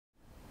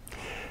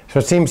So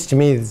it seems to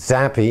me that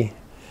Zappi,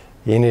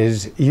 in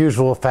his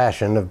usual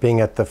fashion of being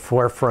at the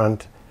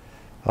forefront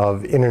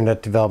of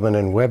internet development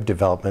and web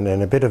development,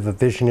 and a bit of a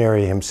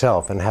visionary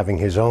himself and having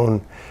his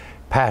own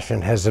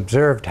passion, has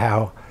observed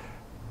how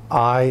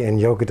I and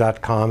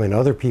Yoga.com and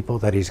other people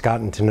that he's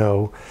gotten to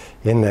know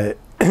in the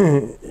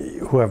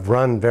who have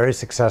run very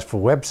successful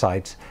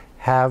websites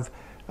have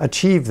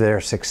achieved their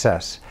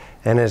success,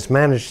 and has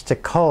managed to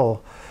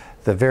cull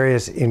the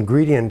various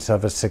ingredients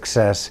of a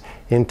success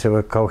into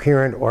a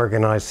coherent,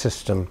 organized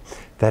system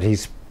that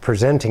he's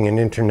presenting in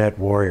Internet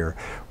Warrior,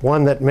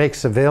 one that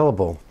makes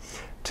available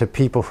to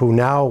people who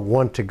now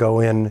want to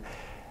go in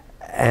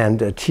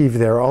and achieve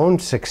their own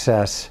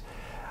success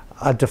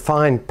a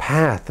defined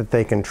path that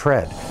they can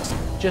tread.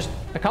 Just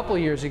a couple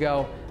of years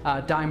ago,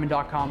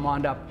 Diamond.com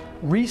wound up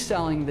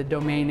reselling the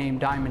domain name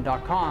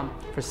Diamond.com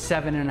for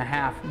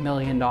 $7.5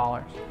 million.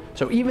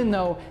 So even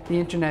though the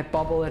internet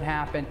bubble had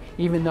happened,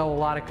 even though a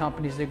lot of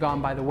companies had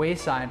gone by the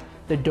wayside,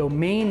 the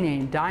domain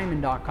name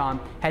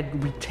Diamond.com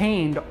had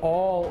retained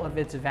all of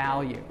its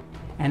value.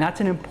 And that's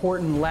an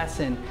important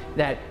lesson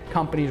that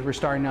companies were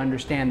starting to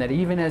understand, that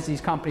even as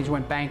these companies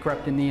went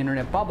bankrupt in the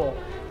internet bubble,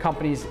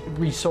 companies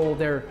resold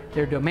their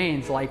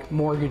domains, like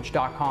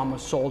Mortgage.com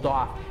was sold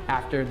off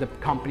after the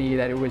company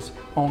that it was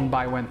owned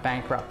by went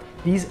bankrupt.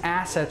 These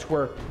assets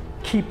were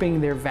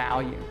keeping their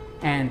value,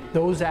 and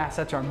those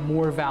assets are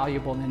more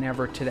valuable than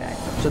ever today.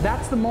 So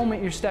that's the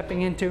moment you're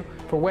stepping into.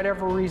 For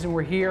whatever reason,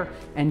 we're here,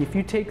 and if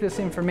you take this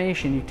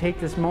information, you take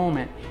this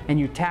moment, and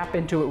you tap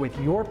into it with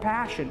your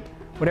passion,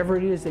 whatever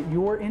it is that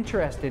you're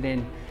interested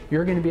in,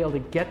 you're going to be able to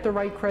get the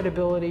right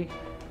credibility,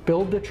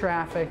 build the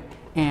traffic,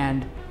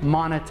 and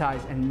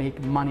monetize and make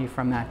money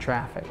from that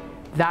traffic.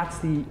 That's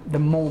the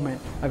moment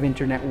of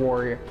Internet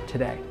Warrior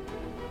today.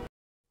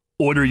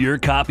 Order your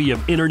copy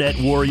of Internet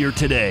Warrior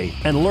today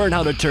and learn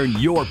how to turn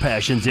your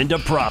passions into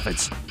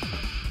profits.